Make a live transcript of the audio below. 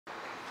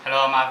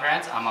Hello my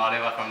friends, I'm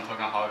Oliver from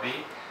Token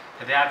Hobby.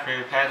 Today I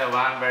prepared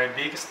one very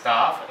big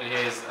stuff. It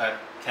is a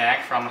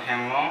tank from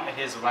HengLong. It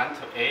is 1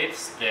 to 8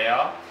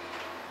 scale.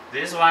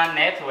 This one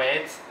net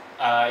weight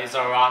is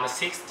around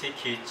 60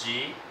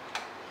 kg,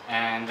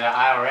 and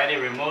I already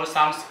removed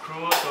some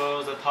screws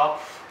so the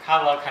top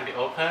cover can be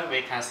opened.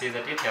 We can see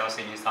the details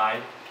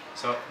inside.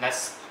 So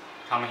let's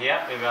come here.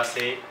 We will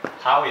see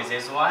how is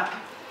this one.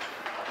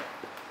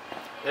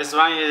 This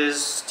one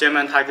is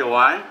German Tiger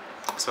 1.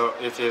 So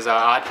it is a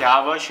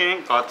RTR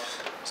version. Got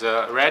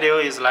the radio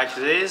is like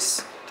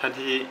this,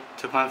 22.4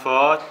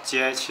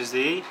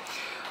 GHz.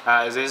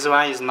 This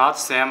one is not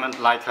same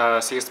like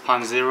a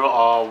 6.0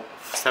 or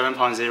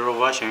 7.0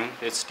 version.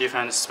 It's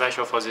different,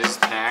 special for this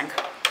tank.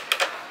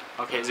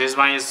 Okay, this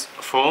one is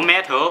full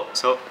metal.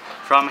 So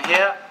from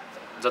here,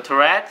 the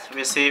turret,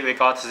 we see we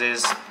got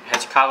this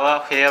hedge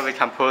cover. Here we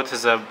can put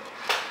the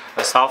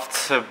soft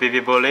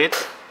BB bullet.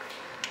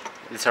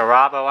 It's a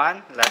rubber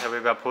one that we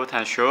will put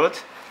and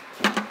shoot.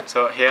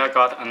 So here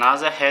got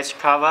another hedge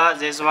cover.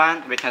 This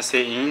one we can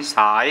see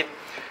inside.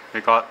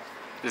 We got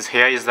this.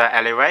 Here is the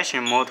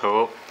elevation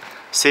motor.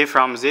 See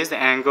from this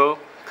angle,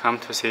 come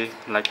to see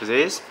like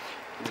this.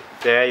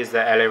 There is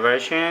the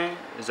elevation,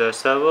 the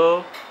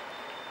servo.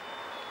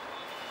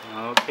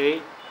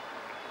 Okay.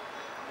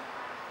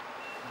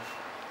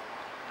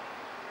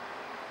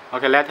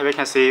 Okay, later we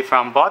can see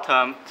from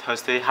bottom to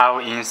see how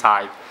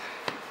inside.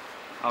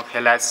 Okay,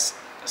 let's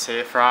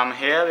see from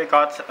here. We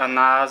got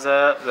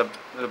another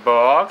the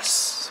box,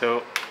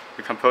 so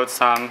we can put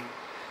some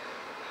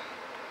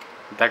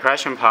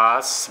decoration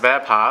parts,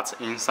 spare parts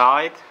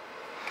inside.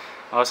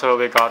 Also,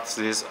 we got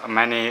this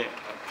many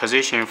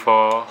position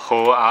for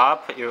hold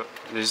up. You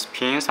this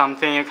pin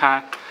something. You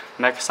can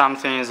make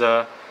something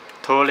the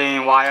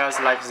tooling wires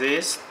like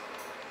this.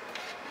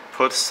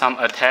 Put some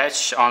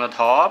attach on the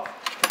top.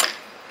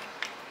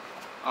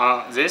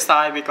 On this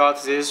side, we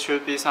got this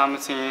should be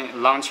something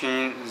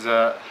launching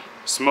the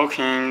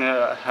smoking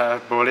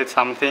bullet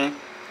something.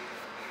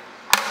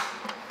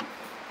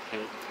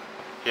 Okay.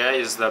 Here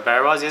is the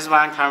barrel. This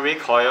one can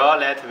recoil.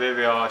 That we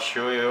will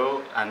show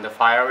you, and the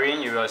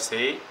firing you will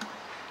see.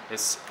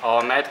 It's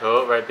all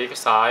metal, very big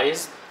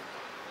size.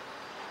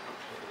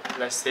 Okay.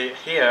 Let's see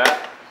here.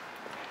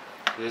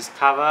 This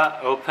cover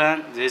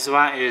open. This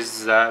one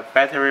is the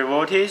battery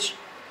voltage.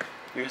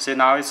 You can see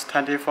now it's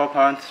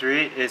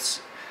 24.3.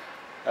 It's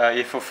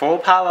if full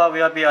power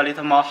will be a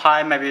little more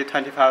high, maybe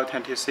 25 or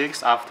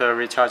 26 after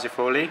recharge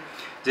fully.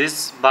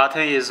 This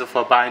button is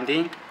for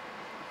binding,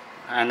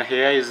 and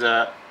here is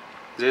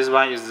this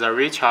one is the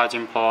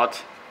recharging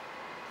port.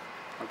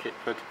 Okay,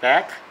 put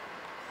back.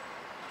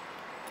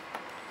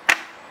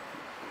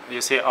 You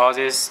see all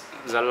this,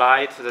 the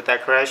light, the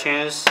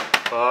decorations,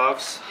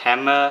 box,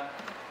 hammer.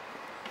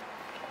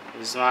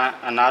 This one,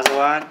 another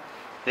one.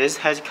 This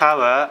hedge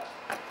cover,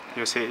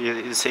 you see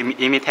it's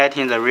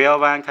imitating the real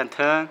one, can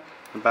turn.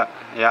 But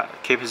yeah,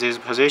 keep this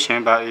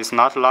position, but it's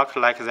not locked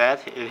like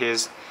that. It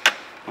is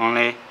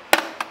only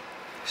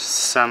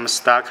some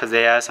stuck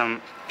there,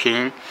 some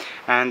pin.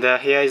 And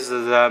here is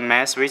the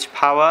main switch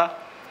power.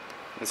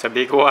 It's a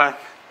big one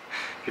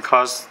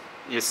because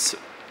it's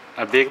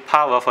a big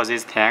power for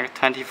this tank,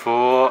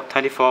 24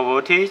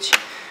 voltage.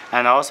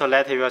 And also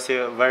later you will see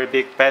a very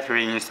big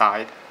battery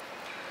inside.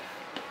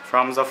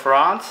 From the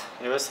front,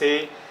 you will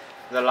see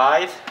the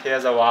light, here are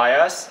the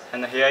wires,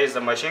 and here is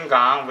the machine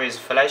gun with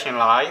flashing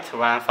light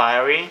when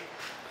firing.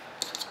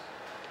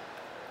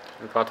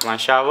 We got one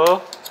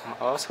shovel,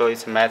 also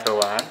it's metal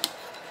one.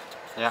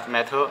 Yeah,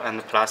 metal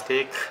and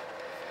plastic.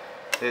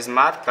 This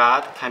mud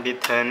guard can be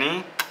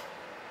turning.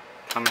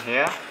 Come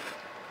here.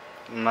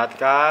 Mud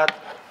guard,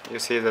 you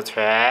see the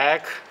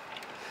track.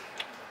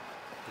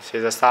 You see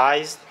the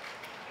size.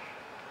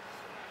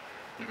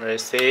 Very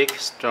thick,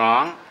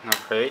 strong.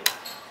 Okay,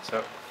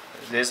 so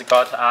this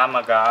got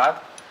armor guard.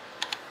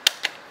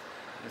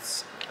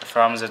 It's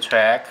from the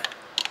track.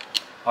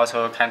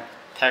 Also can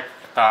take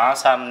down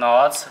some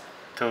knots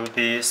to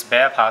be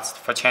spare parts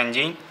for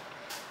changing.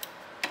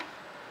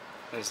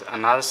 There's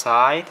another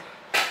side.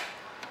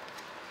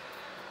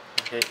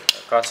 Okay,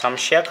 got some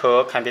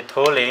shackle, can be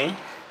tooling.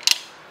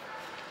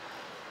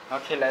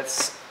 Okay,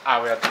 I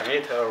will turn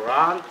it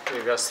around.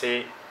 We will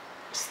see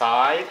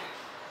side.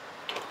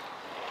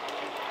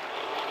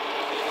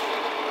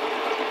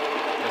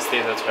 See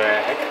the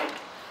track.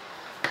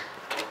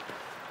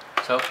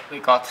 So we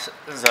got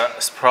the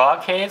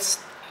sprockets.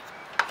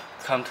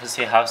 Come to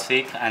see how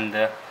thick and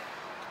the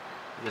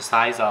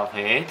size of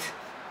it.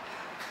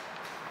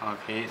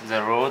 Okay,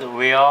 the road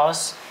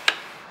wheels.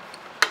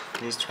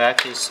 This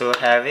track is so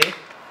heavy.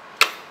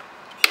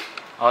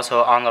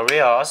 Also on the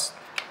wheels,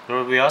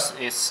 road wheels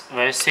is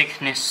very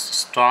thickness,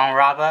 strong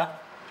rubber.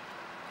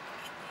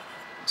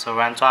 So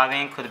when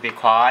driving could be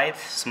quite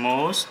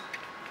smooth.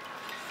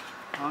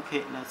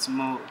 Okay, let's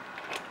move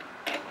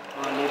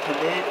a little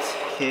bit.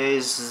 Here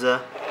is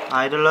the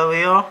idler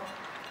wheel.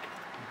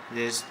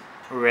 This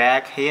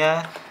rack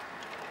here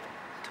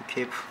to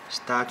keep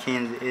stuck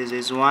in is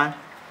this one.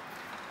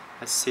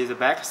 Let's see the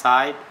back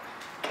side.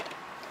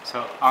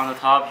 So on the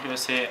top you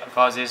see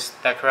got these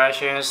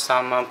decorations,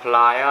 some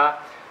plier,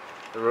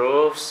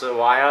 roofs,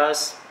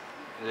 wires.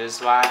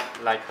 This one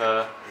like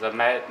the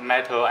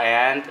metal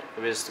end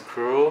with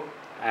screw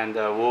and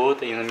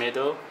wood in the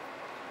middle.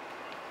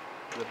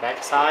 The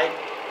back side.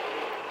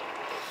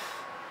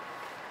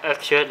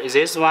 Actually,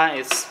 this one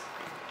is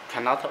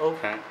cannot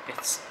open.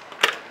 It's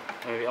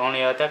maybe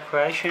only a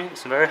decoration.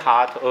 It's very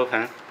hard to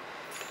open.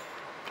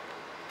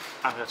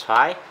 I will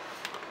try.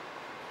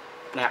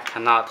 Yeah,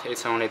 cannot.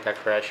 It's only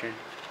decoration.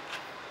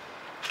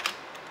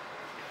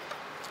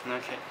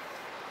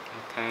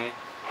 Okay.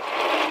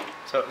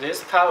 So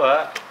this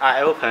cover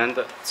I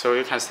opened, so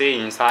you can see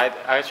inside.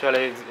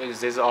 Actually,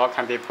 this all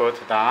can be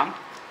put down.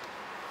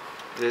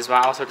 This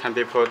one also can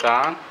be put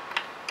down.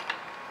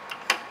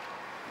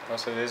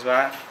 Also this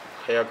one,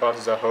 here got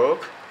the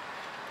hook.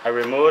 I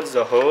removed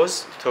the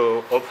hose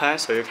to open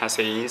so you can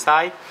see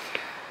inside.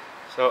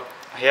 So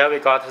here we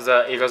got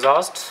the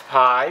exhaust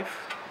pipe.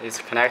 It's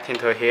connecting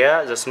to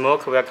here. The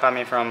smoke will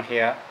coming from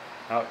here.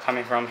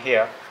 Coming from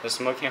here. The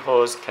smoking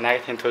hose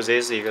connecting to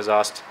this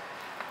exhaust.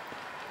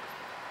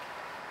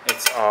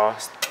 It's all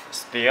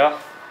steel.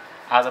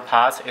 Other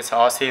parts it's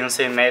all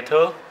CNC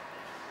metal.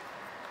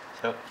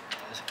 So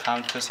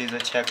come to see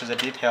check the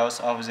details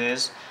of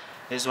this.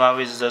 This one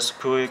with the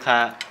screw you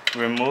can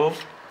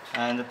remove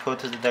and put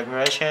the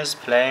decorations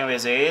playing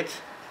with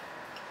it.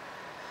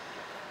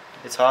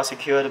 It's all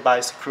secured by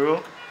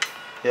screw.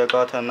 Here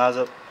got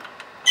another.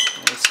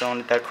 It's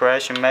only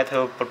decoration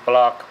metal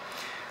block.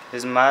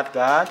 This mud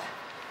guard,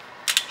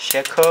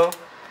 shackle,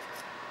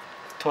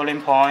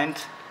 tooling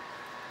point.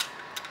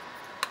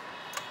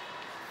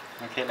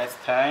 Okay, let's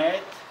turn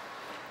it.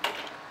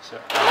 So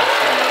I will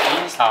turn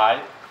the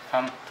inside.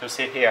 Come to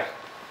see here.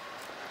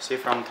 See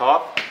from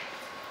top.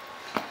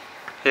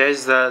 Here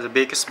is the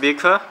big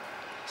speaker.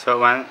 So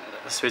when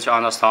switch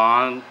on the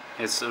sound,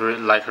 it's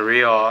like a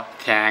real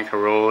tank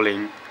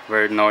rolling,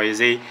 very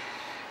noisy.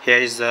 Here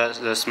is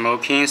the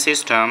smoking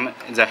system,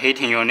 the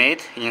heating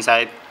unit.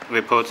 Inside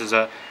we put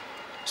the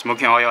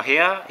smoking oil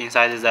here.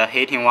 Inside is the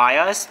heating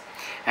wires,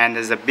 and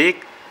the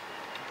big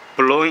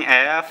blowing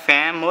air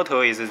fan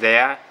motor is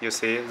there. You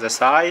see the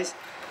size.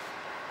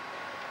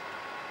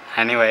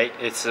 Anyway,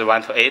 it's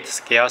 1:8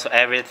 scale, so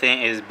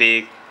everything is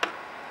big.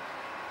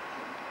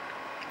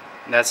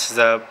 That's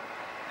the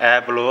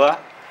air blower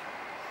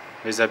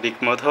with a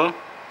big motor.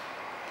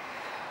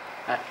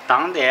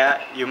 Down there,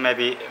 you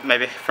maybe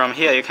from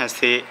here you can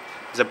see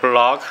the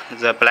block,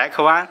 the black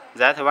one.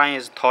 That one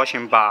is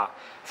torsion bar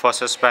for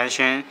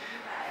suspension.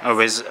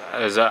 With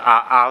the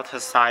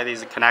outside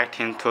is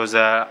connecting to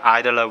the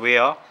idler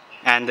wheel,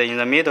 and in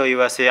the middle you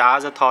will see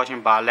other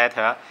torsion bar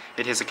later.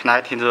 It is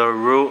connecting to the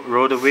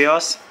road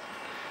wheels.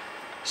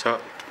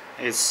 So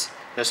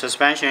the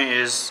suspension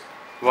is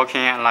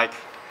working like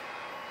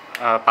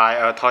by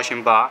a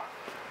torsion bar.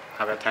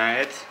 I will turn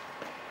it.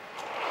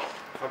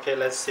 Okay,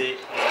 let's see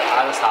the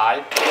other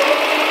side.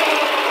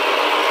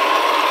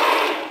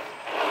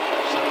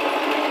 So,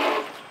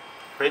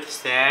 pretty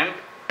same.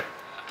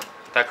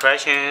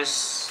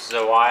 Decorations,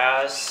 the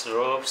wires,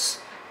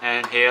 ropes,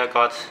 and here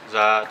got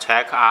the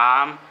track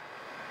arm.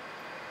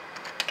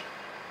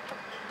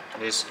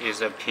 This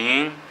is a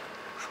pin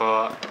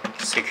for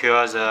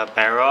secure the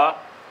barrel.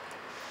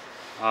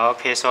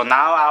 Okay, so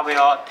now I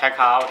will take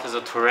out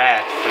the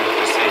turret for you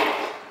to see.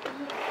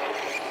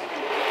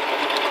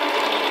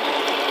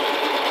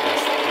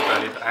 Let's take a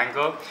little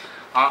angle.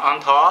 On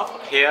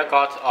top, here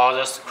got all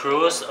the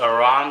screws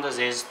around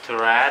this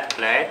turret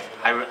plate.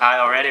 I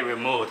already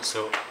removed,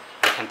 so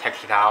I can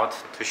take it out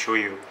to show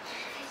you.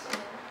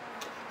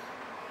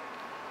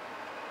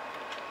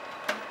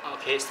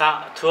 Okay,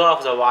 so two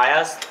of the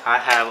wires I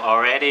have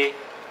already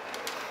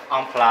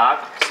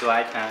unplugged, so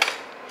I can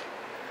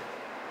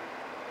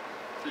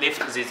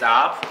lift this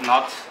up,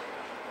 not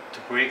to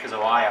break the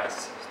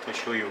wires, to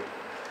show you.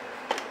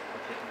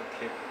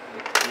 Okay,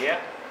 look here.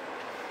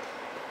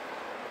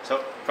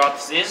 So got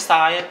this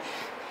side.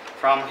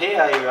 From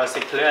here you will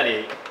see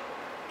clearly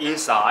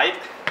inside.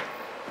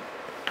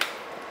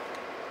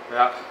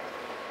 Well,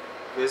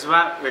 this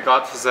one we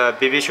got the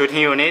BB shooting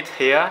unit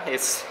here.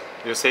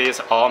 You see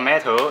it's all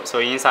metal. So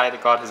inside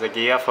got the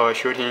gear for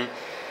shooting.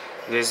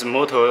 This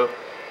motor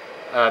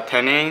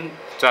turning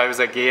drives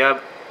the gear,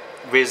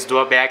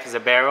 withdraw back the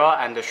barrel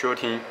and the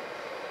shooting.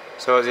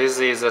 So this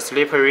is a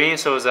slipper ring,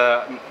 so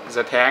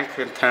the tank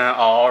can turn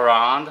all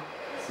around,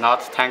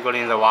 not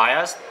tangling the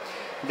wires.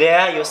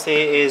 There you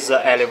see is the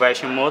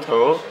elevation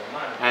motor,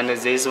 and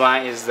this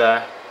one is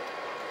the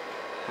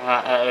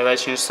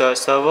elevation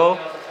servo.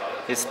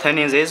 It's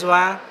turning this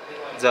one.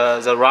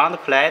 The round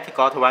plate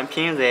got one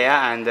pin there,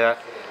 and there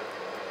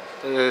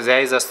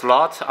is a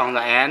slot on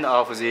the end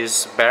of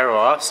this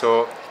barrel.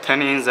 So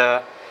turning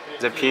the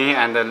pin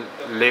and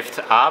lift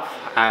up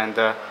and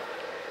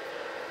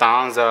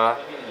down the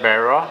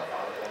barrel.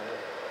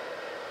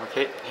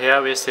 Okay,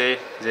 here we see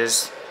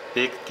this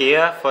big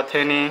gear for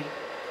turning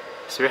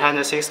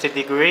 360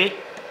 degrees.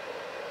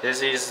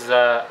 This is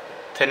the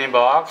turning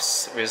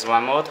box with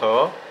one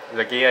motor.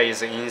 The gear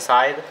is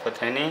inside for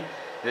turning,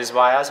 These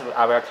wires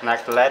I will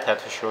connect later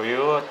to show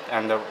you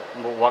and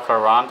walk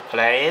around,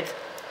 play it.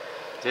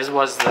 This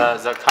was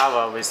the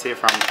cover we see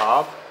from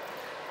top.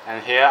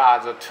 And here are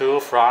the two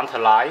front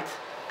lights,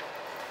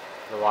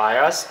 the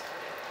wires.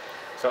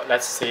 So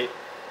let's see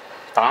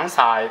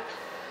downside.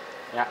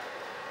 Yeah.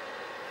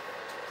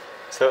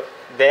 So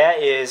there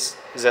is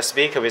the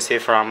speaker we see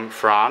from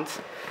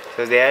front.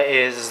 So there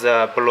is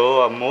the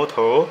below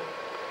motor.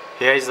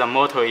 Here is the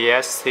motor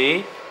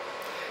ESC.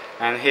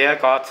 And here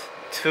got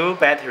two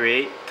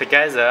battery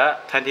together,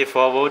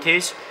 24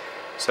 voltage.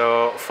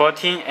 So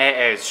 14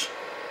 Ah.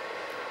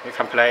 You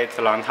can play it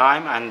a long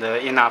time and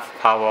enough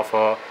power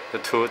for the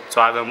two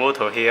driver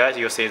motor. Here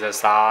you see the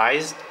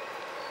size.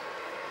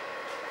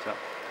 So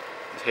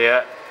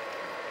here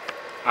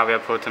I will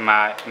put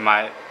my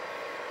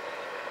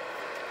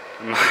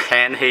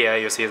hand here.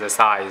 You see the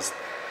size.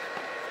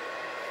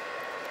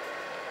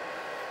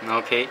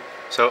 Okay,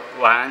 so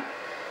one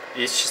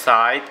each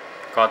side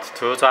got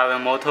two driver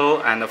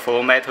motor and a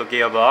full metal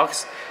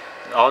gearbox.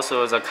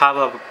 Also the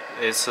cover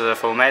is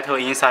full metal.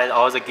 Inside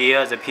all the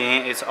gear, the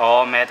pin is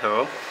all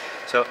metal.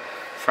 So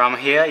from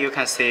here you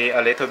can see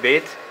a little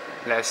bit.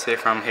 Let's see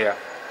from here.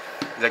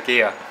 The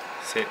gear,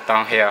 see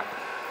down here.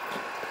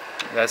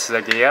 That's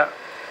the gear.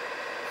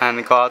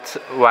 And got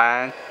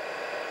one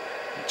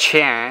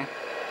chain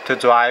to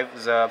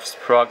drive the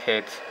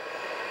sprocket.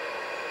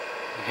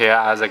 Here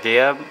are the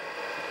gear.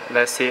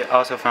 Let's see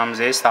also from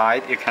this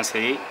side, you can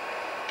see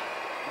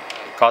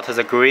got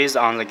the grease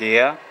on the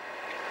gear.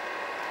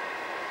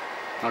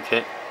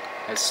 Okay,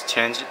 let's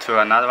change to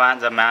another one,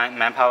 the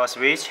main power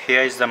switch.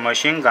 Here is the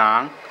machine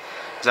gun.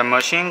 The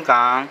machine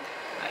gun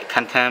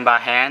can turn by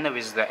hand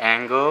with the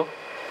angle.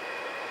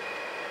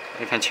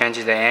 You can change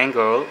the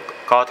angle.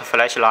 Got a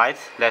flashlight,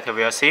 later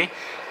we'll see.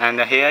 And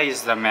here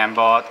is the main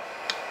board.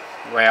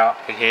 Well,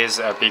 it is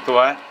a big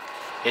one.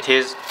 It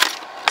is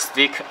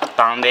stick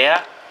down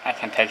there. I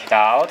can take it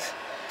out.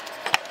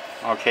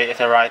 Okay,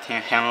 it's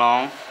writing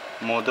HengLong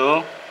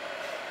model.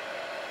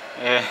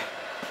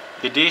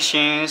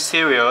 Edition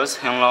series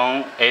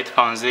HengLong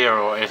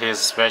 8.0. It is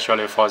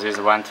specially for this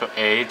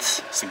 1:8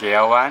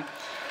 scale one.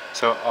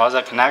 So all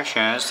the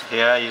connections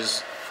here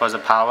is for the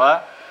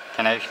power.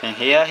 Connecting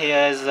here.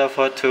 Here is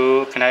for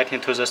two connecting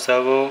to the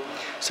servo.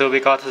 So we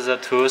got the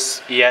two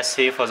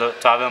ESC for the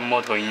driver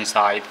motor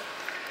inside.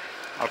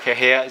 Okay,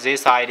 here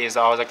this side is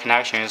all the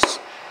connections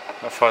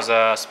for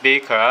the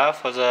speaker,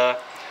 for the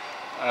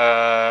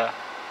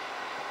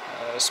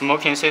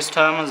smoking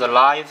system, the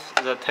light,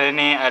 the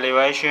turning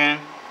elevation,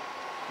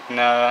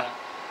 the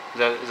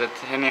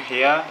turning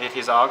here. It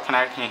is all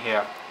connecting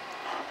here.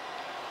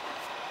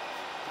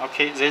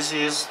 Okay, this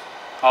is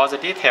all the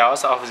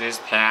details of this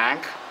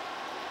tank.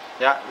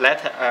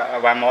 Yeah,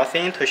 one more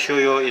thing to show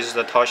you is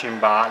the torsion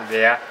bar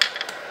there.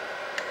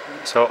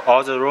 So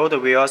all the road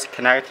wheels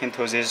connecting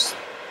to this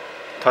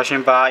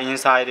torsion bar.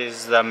 Inside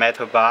is the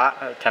metal bar.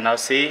 Cannot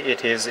see,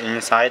 it is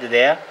inside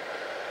there.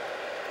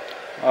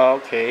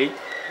 Okay,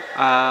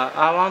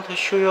 I want to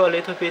show you a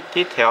little bit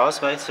details,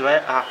 but it's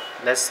very,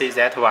 let's see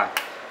that one.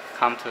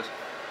 Come to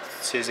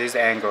see this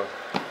angle.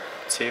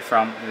 See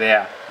from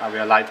there. I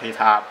will light it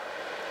up.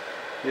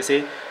 You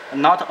see,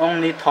 not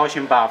only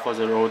torsion bar for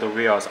the road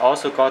wheels,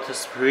 also got a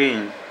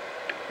spring.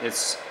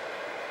 It's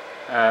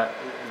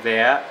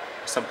there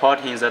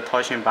supporting the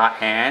torsion bar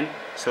end.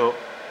 So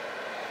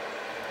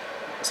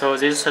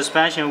this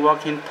suspension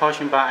working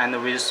torsion bar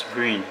and with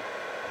spring.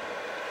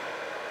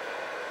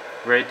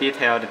 Very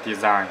detailed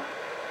design.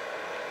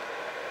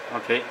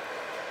 Okay.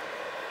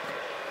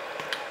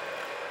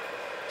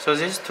 So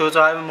this two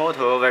drive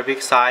motor, very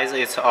big size.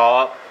 It's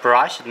all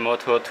brushed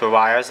motor, two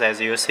wires as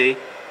you see.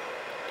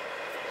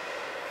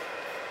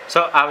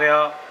 So I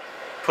will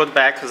put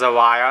back the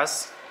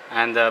wires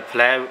and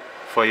play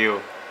for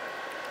you.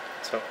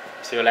 So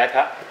see you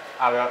later.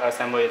 I will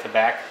assemble it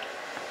back.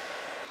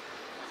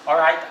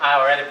 Alright, I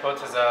already put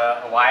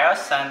the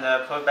wires and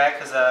put back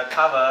the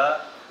cover,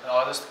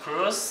 all the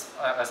screws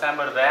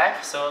assembled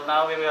back. So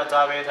now we will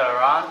drive it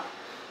around.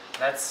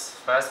 Let's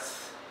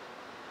first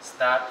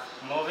start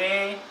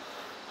moving.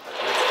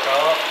 Let's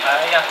go.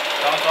 Yeah,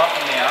 don't drop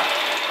me.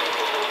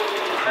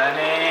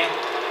 Turning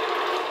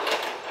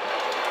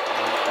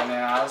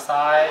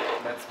outside.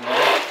 Let's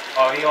move.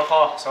 Oh, yo,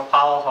 so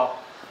powerful.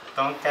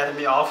 Don't get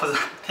me off the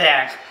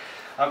tank.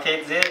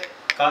 Okay, this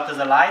got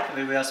the light.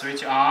 We will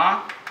switch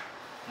on.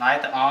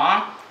 Light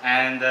on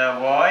and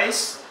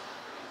voice.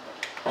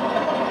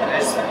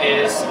 This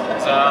is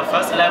the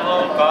first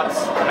level, got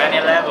many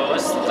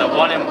levels. The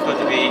volume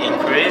could be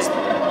increased.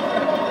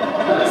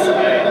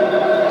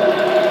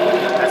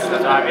 That's the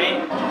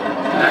driving.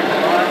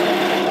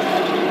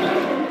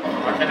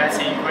 Okay, let's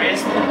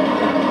increase.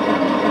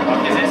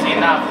 Okay, this is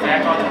enough. I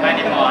got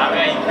many more. I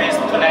will increase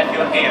to let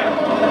you hear.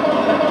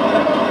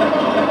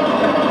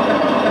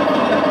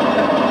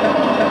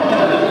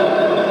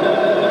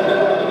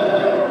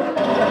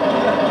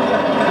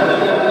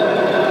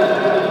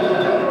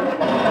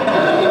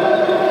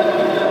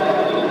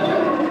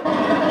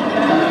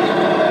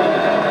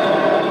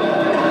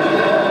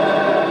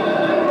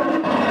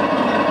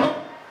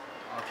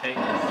 Okay,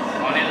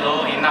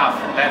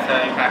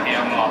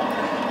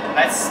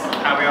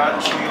 I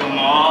will show you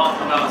more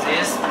about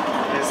this.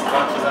 Let's go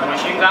to the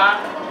machine gun.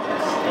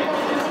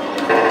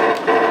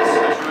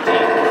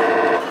 Shooting.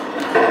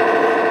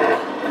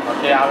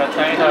 Okay, I will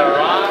turn it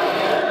around.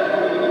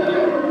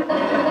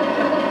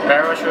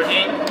 Barrel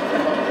shooting.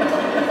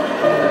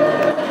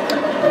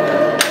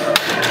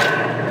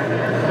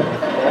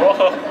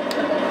 Oh.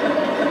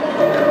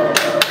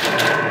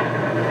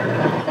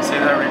 See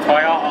the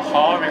recoil, a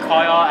whole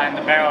recoil and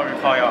the barrel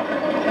recoil.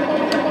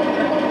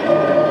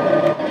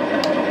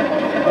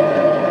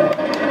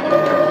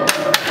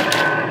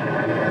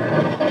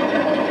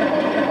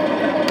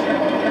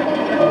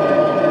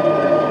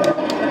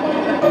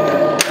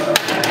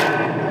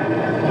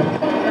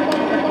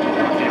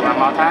 Okay, one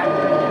more time.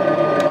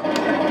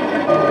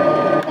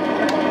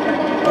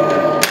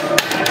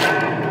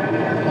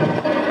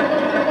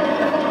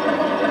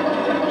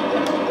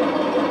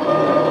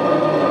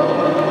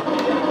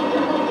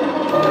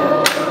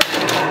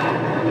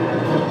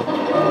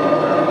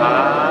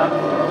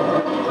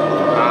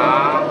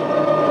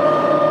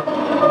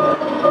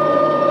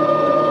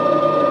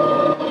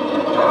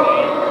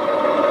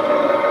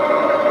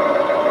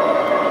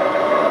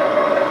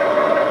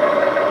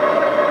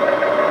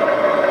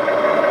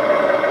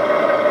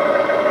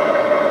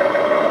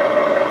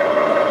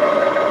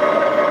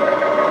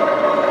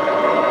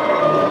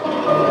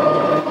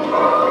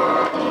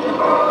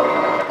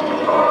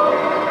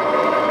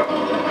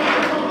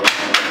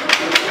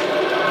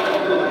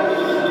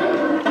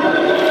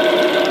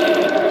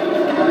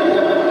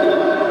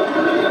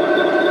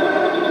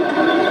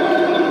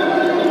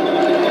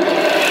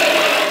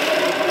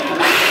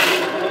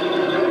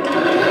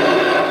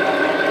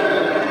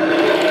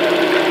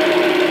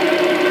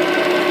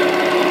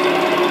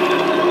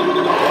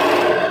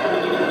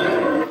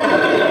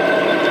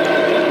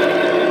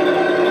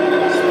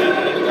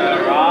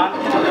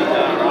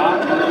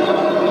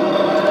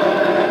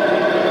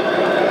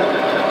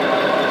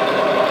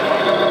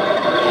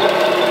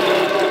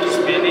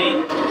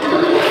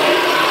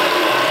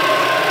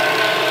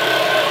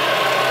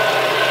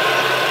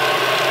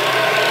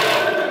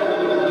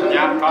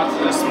 Got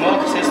the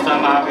smoke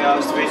system, I will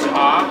switch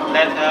on.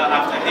 Later,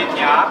 after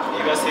heating up,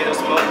 you will see the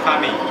smoke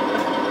coming.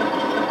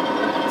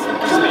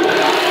 Speed it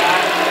up.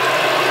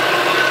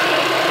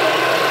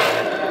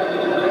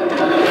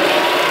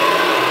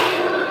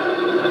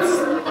 Let's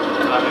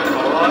drive it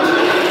forward.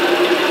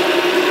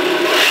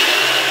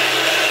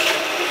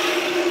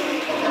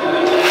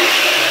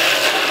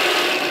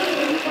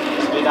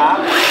 Speed up.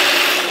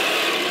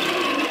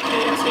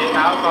 Okay, you see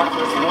now got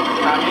the smoke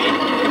coming.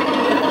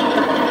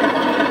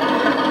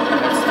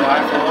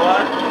 Drive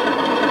forward.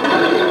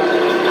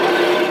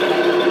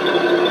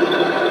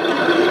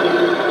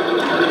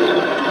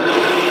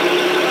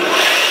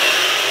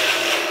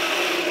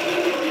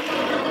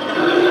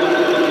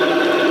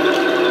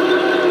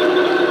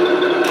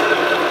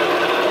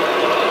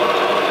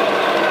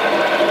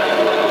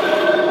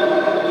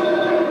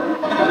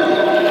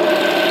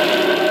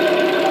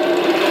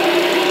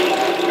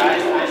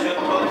 Guys, I should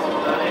put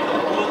a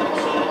little wood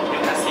so you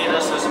can see the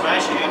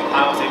suspension,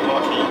 how they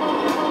working.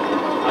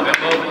 I will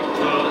move it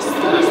to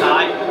the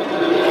side.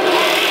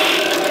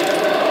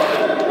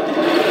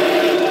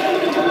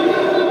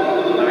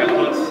 I will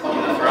put in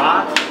the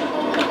front.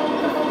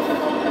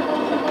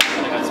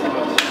 Let's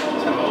put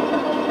two.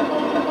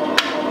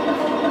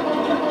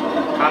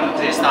 Come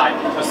this side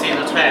to see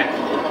the track.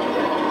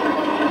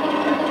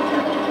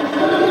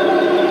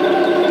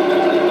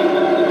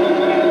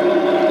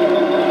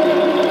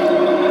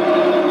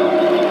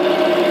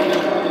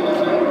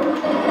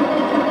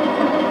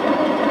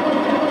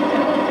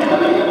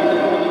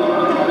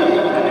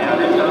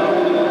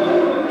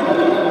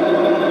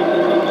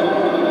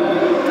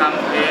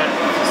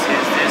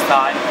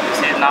 You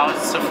see now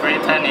it's free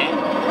turning,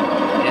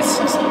 it's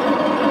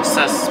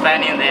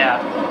suspending there.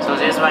 So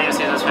this one you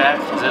see the track,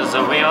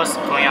 the wheels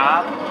going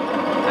up.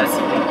 Let's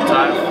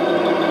drive.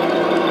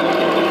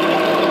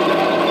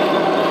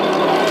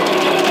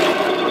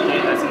 Okay,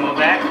 let's move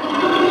back.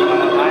 One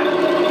more time.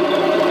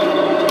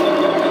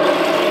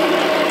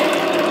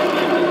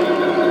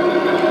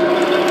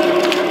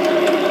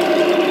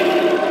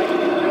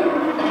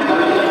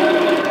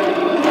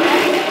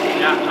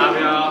 Yeah, I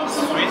will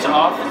switch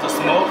off the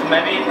smoke.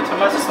 Maybe too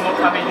much smoke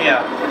coming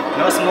here.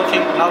 No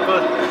smoking, not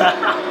good.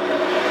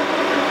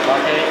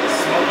 Okay,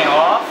 smoking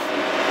off,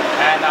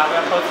 and I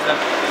will put the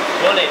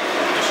bullet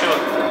to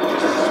shoot.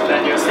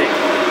 Let you see.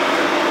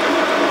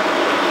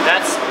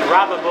 That's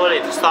rubber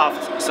bullet,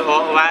 soft. So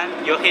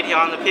when you hit it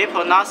on the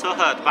people, not so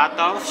hurt. But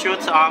don't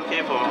shoot on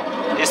people,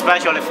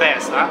 especially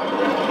face. Huh?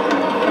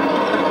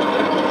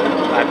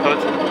 I put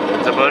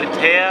the bullet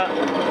here.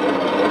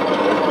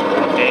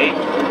 Okay.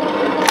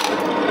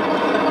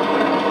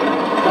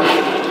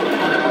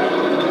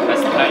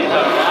 Let's turn it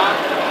around.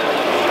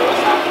 Show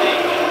something.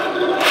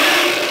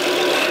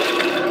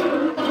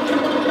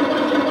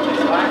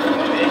 This one,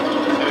 maybe.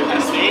 So you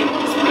can see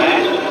it's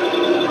black.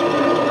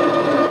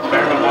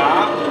 Very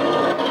long.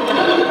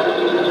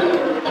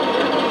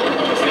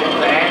 You see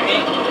the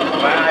aiming.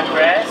 When I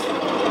press,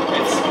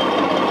 it's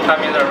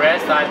coming the red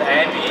side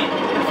aiming.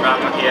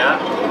 here.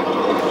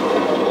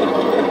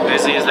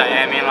 This is the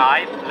aiming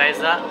light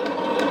laser.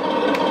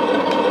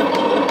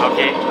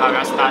 Okay, I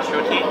will start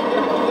shooting.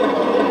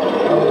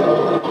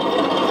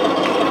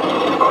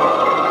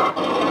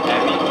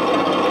 Aiming.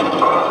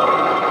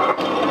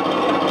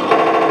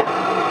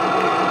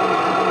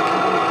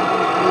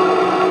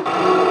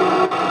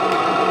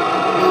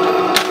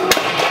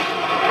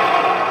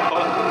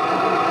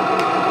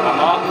 One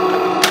more.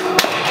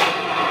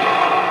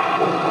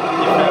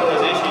 Different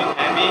position,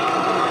 aiming.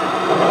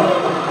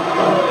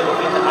 A little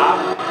bit up.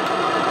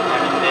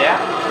 Aiming there.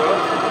 Shoot.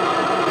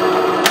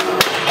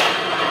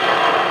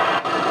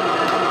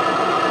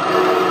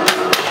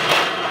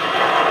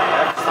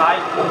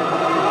 Side.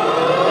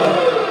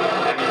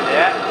 And in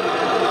there.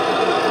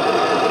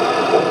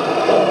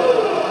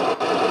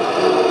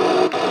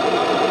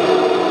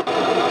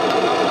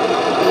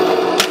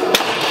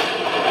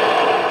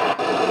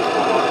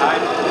 One more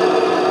time.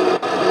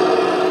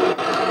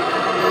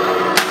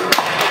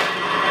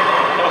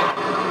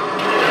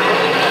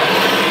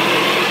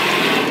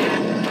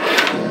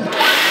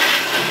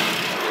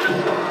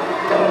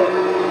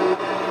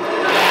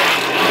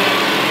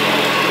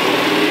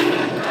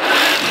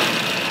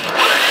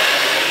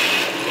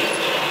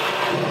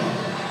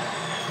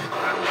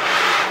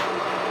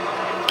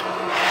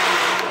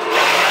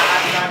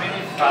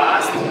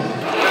 Fast.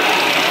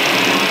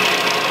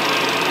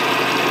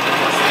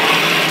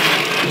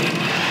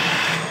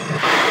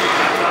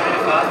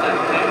 Fast and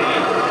heavy.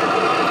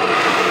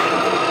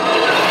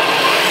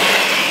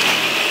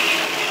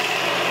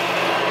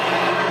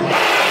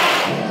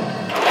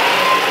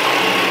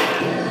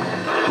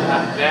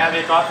 There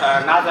we got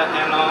another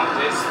HengLong.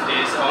 This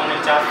is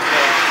only just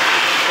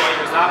for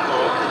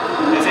example.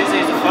 This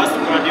is first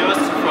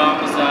produced from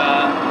the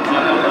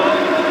model.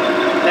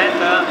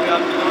 Later we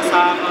will do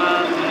some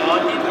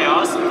more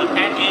details. The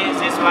painting,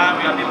 this one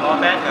will be more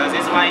better.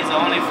 This one is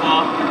only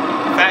for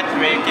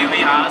factory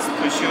giving us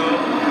to show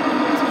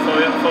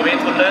for me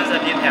to learn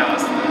the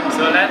details.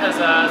 So later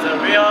the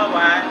real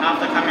one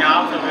after coming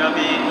out will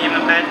be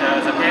even better.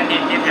 The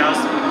painting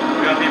details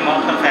will be more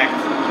perfect.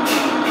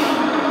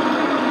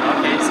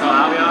 Okay, so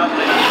I will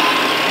put this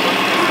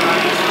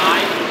one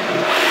aside.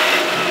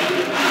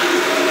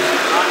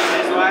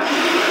 This one.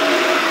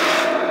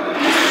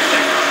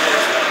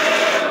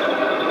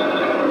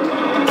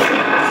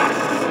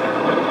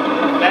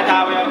 Later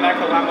I will make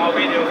one more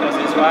video for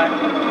this one.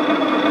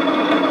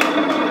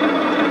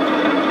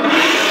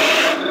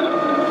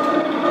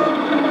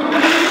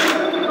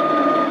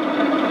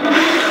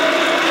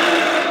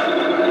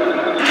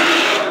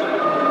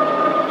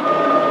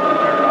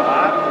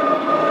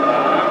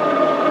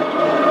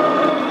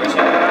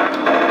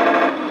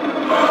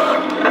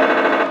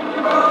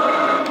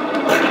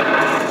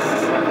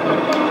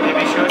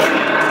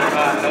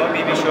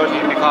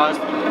 Because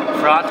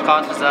front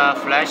got the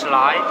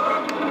flashlight.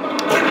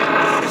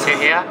 You see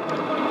here,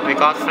 we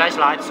got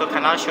flashlight, so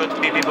cannot shoot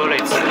BB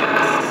bullets.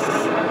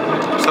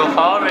 So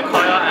hall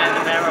recoil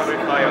and mirror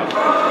recoil.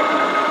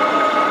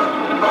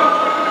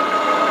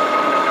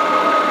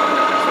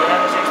 So we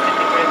have a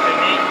 60-degree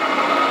turning.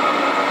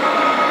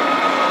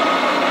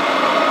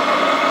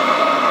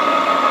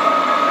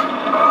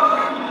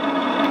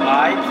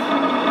 Light,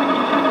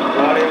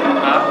 volume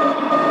up.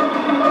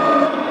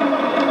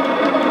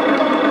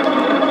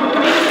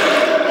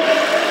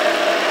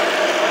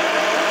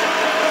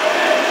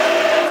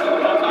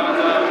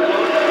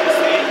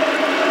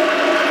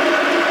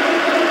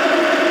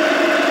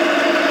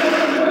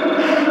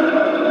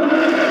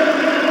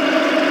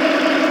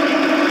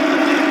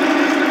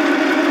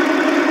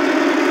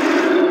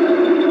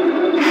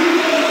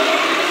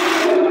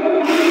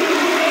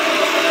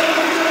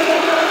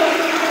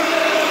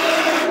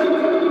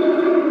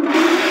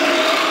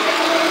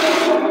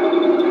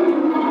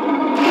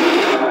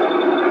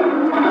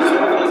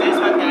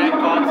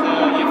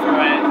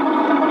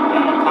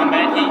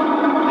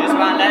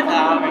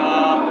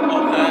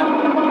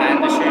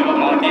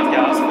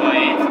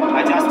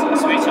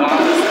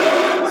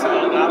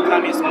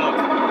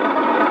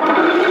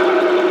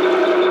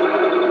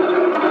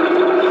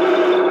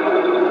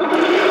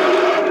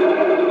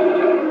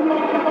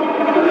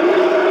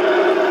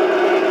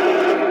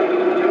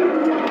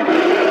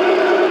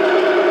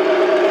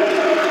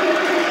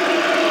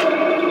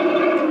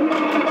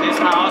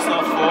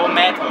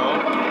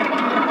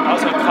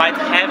 Quite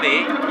heavy.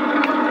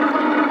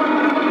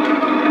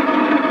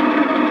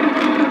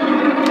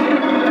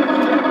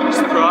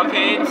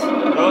 Sprocket,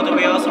 road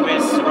wheels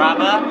with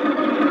rubber,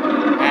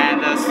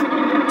 and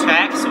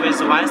tracks with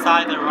one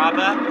side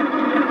rubber.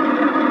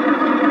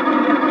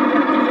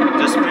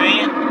 The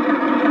spring,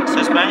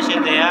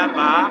 suspension there,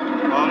 bar,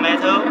 all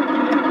metal.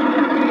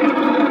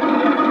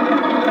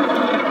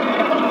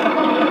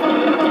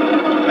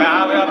 Well,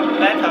 I will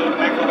later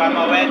make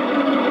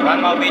one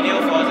more video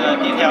for the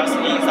details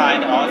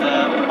inside all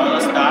the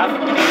stuff.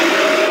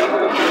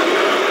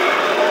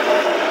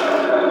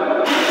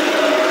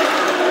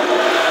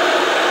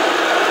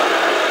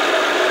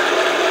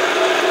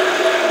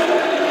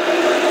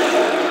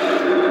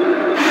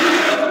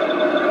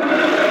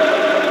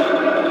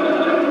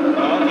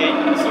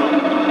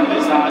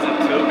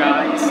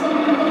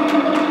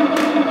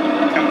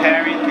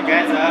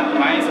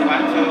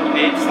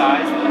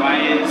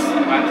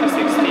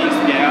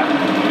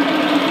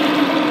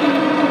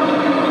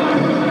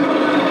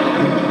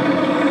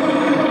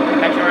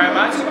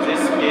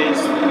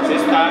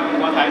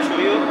 I show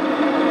you.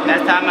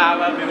 Next time I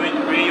will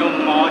bring you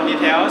more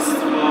details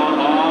for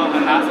all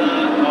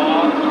another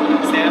or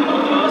same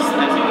models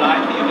as you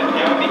like. You